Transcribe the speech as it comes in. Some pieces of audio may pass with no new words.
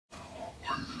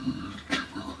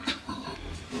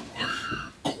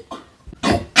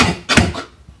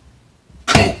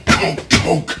Coke,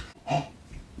 Coke.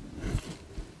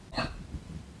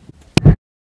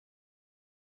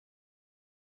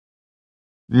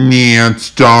 It's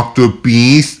Dr.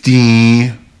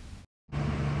 Beasty.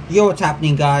 Yo, what's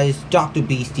happening, guys? Dr.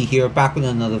 Beasty here, back with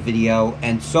another video,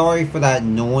 and sorry for that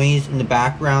noise in the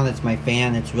background. It's my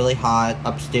fan. It's really hot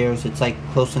upstairs. It's like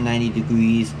close to 90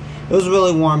 degrees. It was a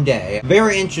really warm day.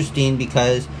 Very interesting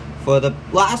because for the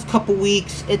last couple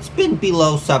weeks, it's been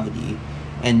below 70.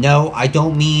 And no, I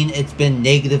don't mean it's been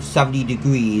negative 70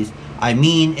 degrees. I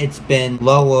mean it's been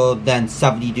lower than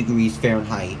 70 degrees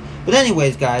Fahrenheit. But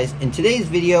anyways, guys, in today's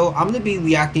video, I'm going to be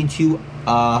reacting to,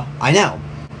 I know,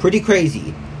 pretty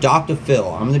crazy, Dr.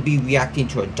 Phil. I'm going to be reacting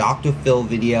to a Dr. Phil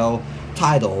video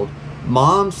titled,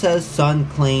 Mom Says Son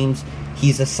Claims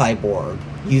He's a Cyborg,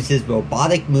 Uses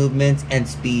Robotic Movements and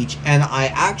Speech. And I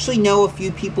actually know a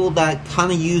few people that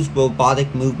kind of use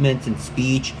robotic movements and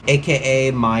speech,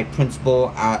 aka my principal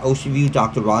at Ocean View,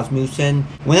 Dr. Rasmussen.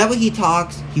 Whenever he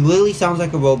talks, he literally sounds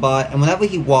like a robot, and whenever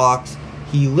he walks,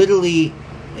 he literally...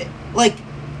 like,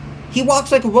 he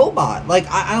walks like a robot. Like,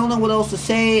 I don't know what else to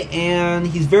say, and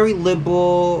he's very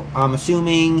liberal, I'm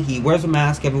assuming. He wears a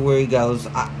mask everywhere he goes.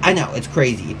 I know, it's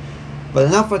crazy. But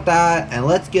enough with that, and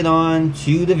let's get on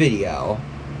to the video.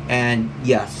 And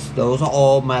yes, those are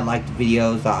all my liked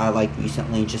videos that I liked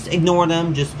recently. Just ignore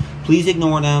them. Just please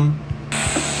ignore them.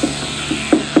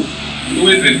 Who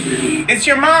is it? It's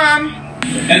your mom.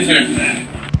 Enter.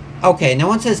 Okay, no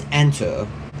one says enter.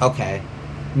 Okay.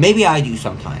 Maybe I do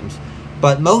sometimes,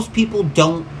 but most people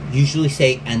don't usually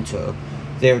say enter.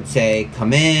 They would say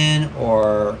come in,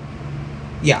 or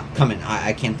yeah, come in.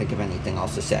 I can't think of anything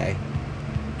else to say.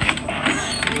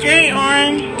 Hey,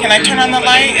 Oren, can I turn on the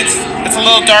light? It's a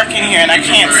little dark in here and I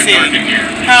can't see.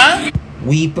 Huh?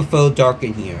 We prefer dark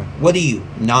in here. What are you,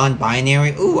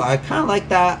 non-binary? Ooh, I kind of like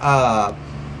that,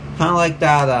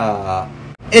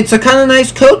 it's a kind of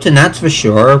nice coat, and that's for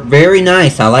sure. Very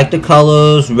nice. I like the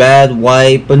colors, red,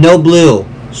 white, but no blue.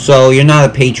 So you're not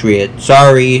a patriot.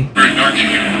 Sorry.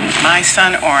 My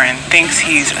son Oren thinks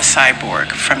he's a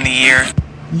cyborg from the year...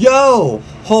 Yo,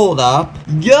 hold up.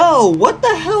 Yo, what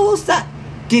the hell is that?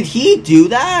 Did he do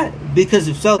that? Because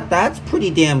if so, that's pretty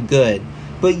damn good.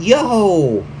 But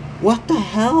yo, what the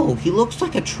hell? He looks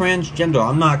like a transgender.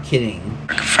 I'm not kidding.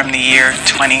 From the year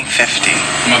 2050.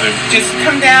 Mother, just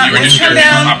come down. Just come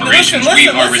down. Listen. We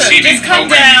are receiving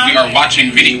programs. We are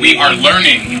watching video. We are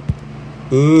learning.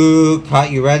 Ooh,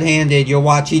 caught you red-handed. You're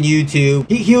watching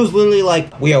YouTube. He was literally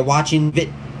like, we are watching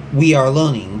we are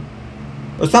learning.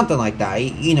 Or something like that.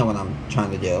 You know what I'm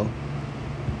trying to do.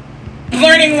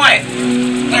 Learning what?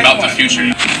 About the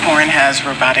future. Oren has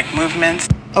robotic movements.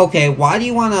 Okay, why do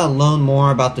you want to learn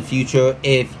more about the future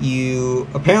if you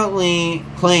apparently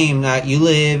claim that you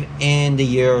live in the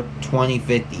year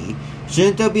 2050?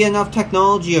 Shouldn't there be enough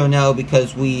technology, or no,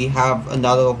 because we have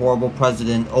another horrible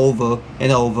president over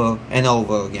and over and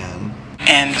over again?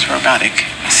 And robotic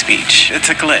speech. It's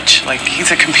a glitch. Like,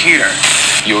 he's a computer.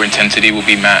 Your intensity will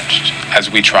be matched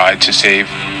as we try to save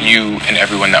you and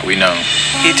everyone that we know.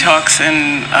 He talks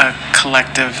in a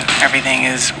collective, everything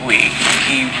is we.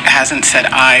 He hasn't said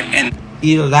I, and...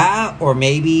 Either that, or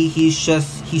maybe he's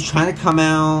trying to come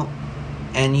out,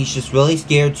 and he's just really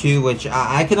scared to, which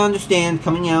I can understand.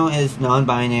 Coming out as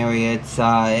non-binary,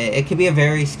 it could be a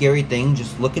very scary thing.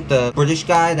 Just look at the British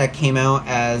guy that came out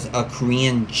as a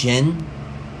Korean Jin.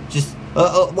 Just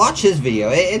watch his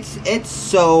video. It's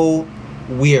so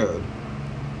weird.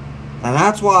 And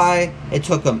that's why it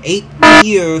took him 8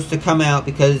 years to come out,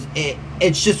 because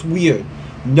it's just weird.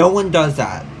 No one does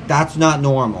that. That's not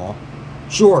normal.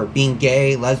 Sure, being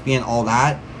gay, lesbian, all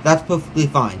that, that's perfectly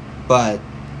fine. But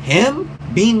him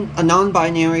being a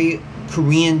non-binary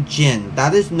Korean Jin,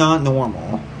 that is not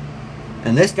normal.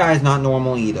 And this guy is not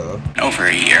normal either. Over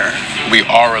a year. We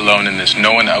are alone in this.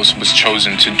 No one else was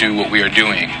chosen to do what we are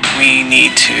doing. We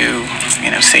need to,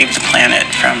 save the planet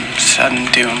from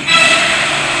sudden doom.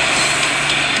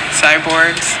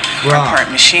 Cyborgs are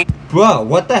part machine. Bro,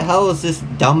 what the hell is this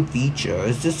dumb feature?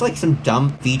 Is this like some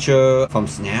dumb feature from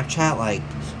Snapchat? Like,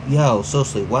 yo,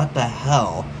 seriously, what the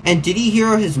hell? And did he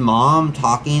hear his mom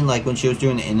talking, like, when she was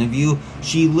doing an interview?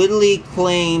 She literally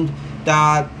claimed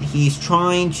that he's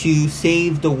trying to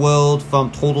save the world from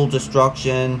total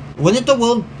destruction. Wouldn't the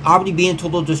world already be in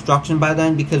total destruction by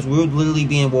then? Because we would literally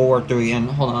be in World War III. And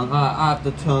hold on, I have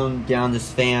to tone down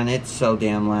this fan. It's so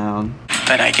damn loud.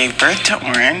 But I gave birth to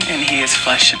Oren, and he is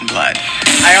flesh and blood.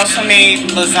 I also made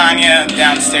lasagna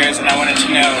downstairs, and I wanted to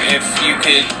know if you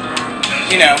could,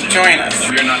 join us.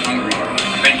 We're not hungry.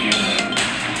 Thank you.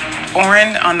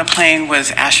 Oren on the plane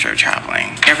was astro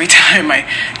traveling. Every time I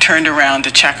turned around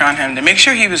to check on him to make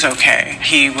sure he was okay,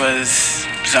 he was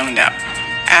zoned out.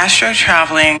 Astro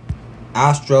traveling.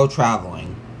 Astro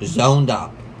traveling. Zoned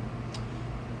up.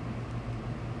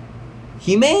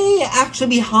 He may actually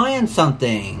be high on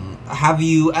something. Have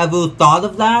you ever thought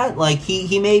of that? Like,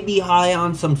 he may be high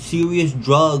on some serious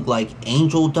drug like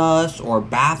angel dust or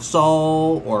bath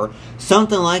salt or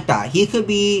something like that. He could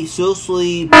be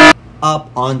seriously up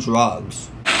on drugs.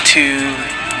 To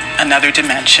another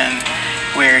dimension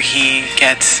where he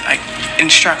gets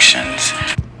instructions.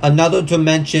 Another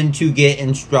dimension to get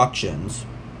instructions.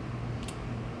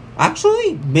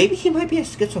 Actually, maybe he might be a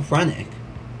schizophrenic.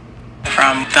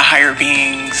 From the higher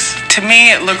beings. To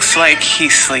me, it looks like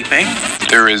he's sleeping.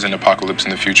 There is an apocalypse in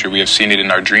the future. We have seen it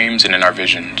in our dreams and in our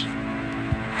visions.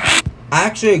 I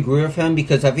actually agree with him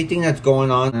because everything that's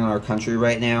going on in our country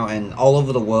right now and all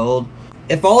over the world,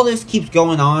 if all this keeps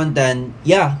going on, then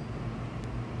yeah,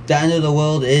 the end of the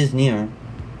world is near.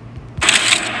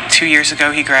 2 years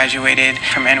ago, he graduated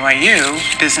from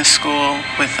NYU Business School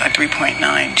with a 3.9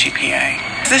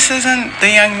 GPA. This isn't the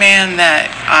young man that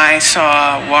I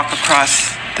saw walk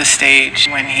across the stage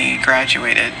when he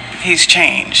graduated. He's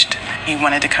changed. He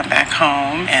wanted to come back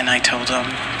home, and I told him,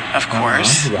 of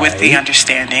course, with the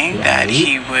understanding that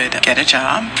he would get a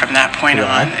job. From that point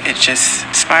on, it just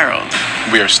spiraled.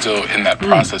 We are still in that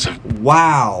process of...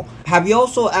 Wow. Have you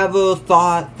also ever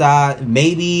thought that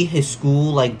maybe his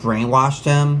school, brainwashed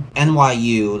him?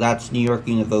 NYU, that's New York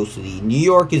University. New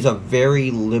York is a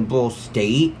very liberal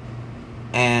state,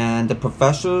 and the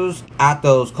professors at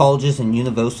those colleges and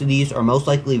universities are most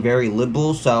likely very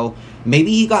liberal, so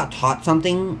maybe he got taught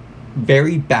something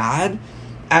very bad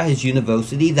at his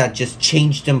university that just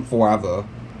changed him forever.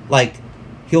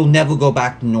 He'll never go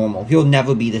back to normal. He'll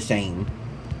never be the same.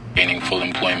 Gaining full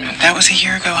employment. That was a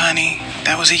year ago, honey.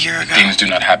 That was a year ago. Things do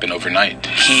not happen overnight.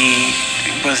 He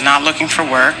was not looking for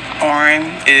work.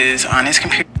 Oren is on his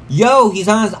computer. Yo, he's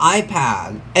on his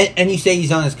iPad. And you say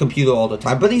he's on his computer all the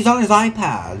time, but he's on his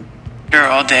iPad.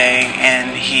 All day,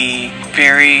 and he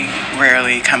very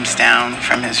rarely comes down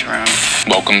from his room.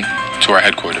 Welcome to our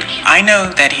headquarters. I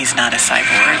know that he's not a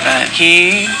cyborg, but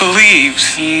he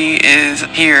believes he is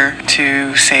here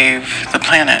to save the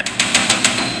planet.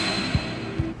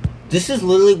 This is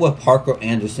literally what Parker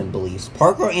Anderson believes.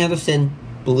 Parker Anderson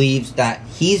believes that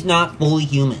he's not fully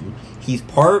human. He's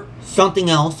part something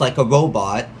else, like a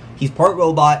robot. He's part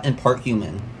robot and part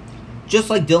human. Just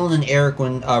like Dylan and Eric,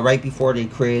 when right before they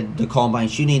created the Columbine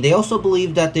shooting, they also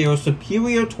believe that they are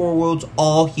superior towards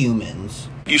all humans.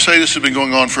 You say this has been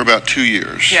going on for about 2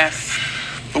 years. Yes.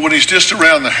 But when he's just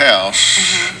around the house,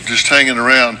 just hanging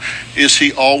around, is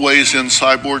he always in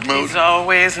cyborg mode? He's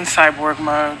always in cyborg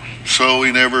mode. So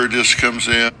he never just comes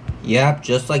in? Yep,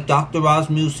 just like Dr.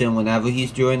 Rasmussen whenever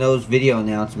he's doing those video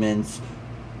announcements.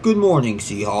 Good morning,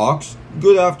 Seahawks.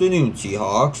 Good afternoon,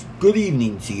 Seahawks. Good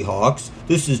evening, Seahawks.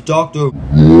 This is Dr.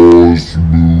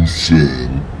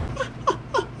 Rasmussen.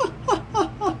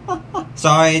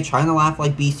 Sorry, trying to laugh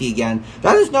like Beasty again.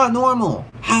 That is not normal.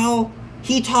 How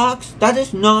he talks, that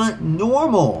is not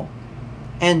normal.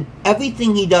 And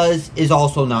everything he does is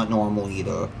also not normal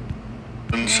either.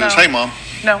 And says, hey, Mom.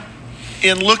 No.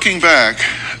 In looking back,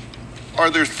 are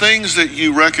there things that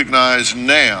you recognize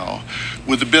now,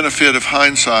 with the benefit of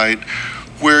hindsight,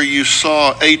 where you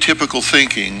saw atypical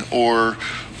thinking or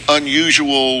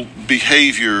unusual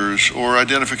behaviors or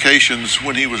identifications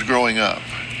when he was growing up?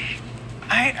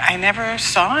 I never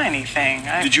saw anything.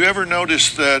 Did you ever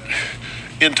notice that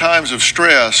in times of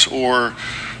stress or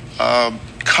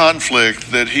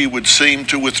conflict that he would seem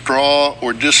to withdraw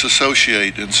or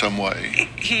disassociate in some way?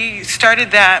 He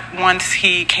started that once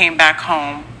he came back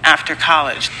home after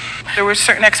college. There were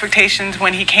certain expectations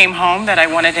when he came home that I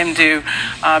wanted him to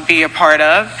be a part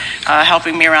of,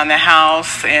 helping me around the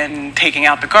house and taking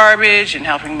out the garbage and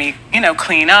helping me,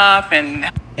 clean up and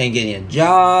getting a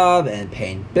job and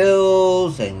paying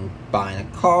bills and buying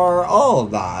a car, all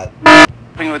of that.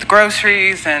 Helping with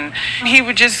groceries, and he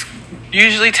would just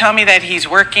usually tell me that he's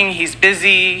working, he's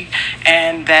busy,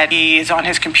 and that he is on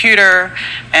his computer,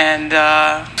 and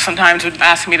sometimes would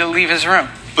ask me to leave his room.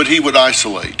 But he would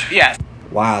isolate. Yes.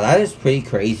 Wow, that is pretty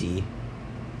crazy.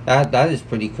 That is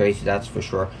pretty crazy, that's for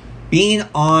sure. Being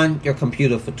on your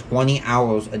computer for 20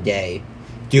 hours a day,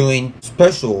 doing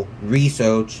special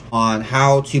research on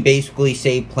how to basically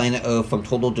save planet Earth from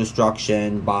total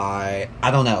destruction by,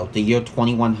 I don't know, the year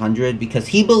 2100, because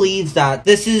he believes that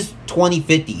this is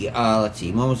 2050. Let's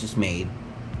see, when was this made?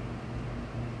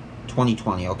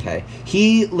 2020, okay.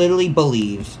 He literally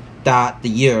believes that the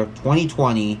year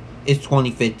 2020 is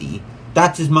 2050.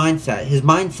 That's his mindset. His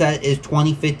mindset is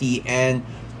 2050, and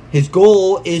his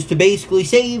goal is to basically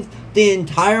save the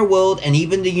entire world and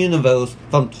even the universe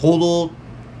from total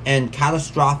and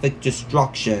catastrophic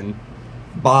destruction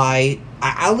by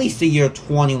at least the year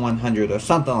 2100 or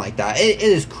something like that. It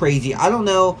is crazy. I don't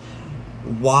know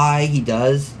why he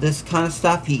does this kind of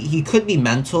stuff. He could be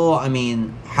mental. I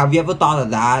mean, have you ever thought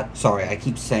of that? Sorry, I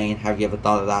keep saying have you ever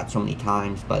thought of that so many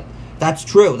times, but that's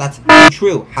true. That's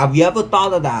true. Have you ever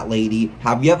thought of that, lady?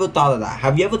 Have you ever thought of that?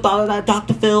 Have you ever thought of that,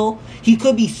 Dr. Phil? He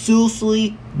could be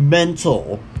seriously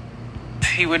mental.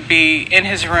 He would be in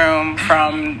his room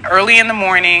from early in the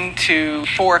morning to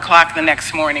 4 o'clock the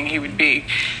next morning. He would be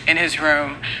in his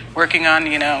room working on,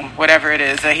 whatever it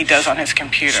is that he does on his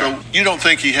computer. So you don't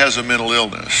think he has a mental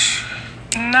illness?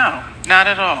 No, not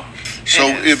at all. So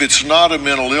if it's not a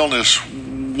mental illness,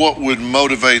 what would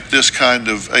motivate this kind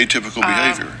of atypical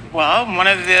behavior? Well, one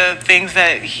of the things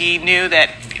that he knew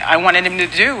that I wanted him to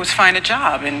do was find a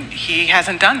job, and he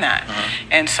hasn't done that.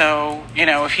 And so,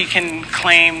 if he can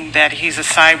claim that he's a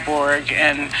cyborg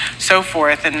and so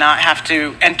forth and not have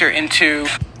to enter into...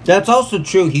 That's also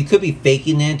true. He could be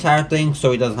faking the entire thing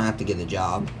so he doesn't have to get a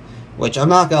job. Which, I'm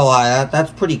not gonna lie,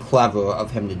 that's pretty clever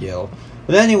of him to do.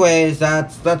 But anyways,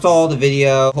 that's all the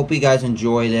video. Hope you guys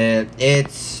enjoyed it.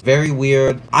 It's very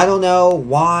weird. I don't know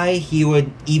why he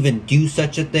would even do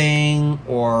such a thing,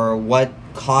 or what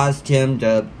caused him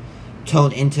to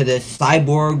turn into this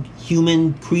cyborg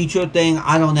human creature thing.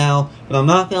 I don't know. But I'm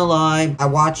not gonna lie, I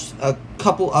watched a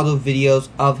couple other videos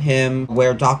of him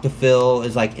where Dr. Phil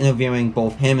is like interviewing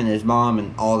both him and his mom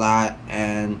and all that,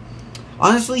 and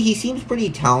honestly, he seems pretty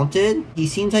talented. He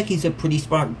seems like he's a pretty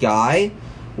smart guy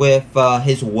with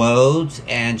his words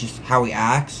and just how he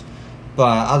acts.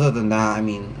 But other than that, I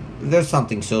mean, there's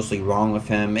something seriously wrong with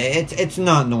him. It's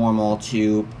not normal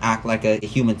to act like a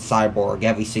human cyborg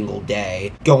every single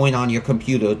day, going on your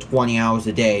computer 20 hours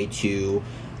a day to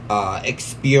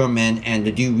experiment and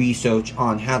to do research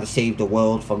on how to save the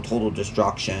world from total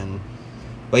destruction.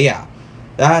 But yeah,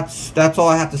 that's all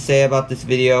I have to say about this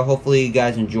video. Hopefully you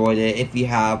guys enjoyed it. If you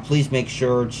have, please make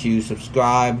sure to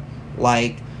subscribe,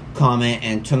 like, comment,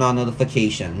 and turn on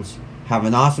notifications. Have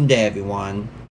an awesome day, everyone.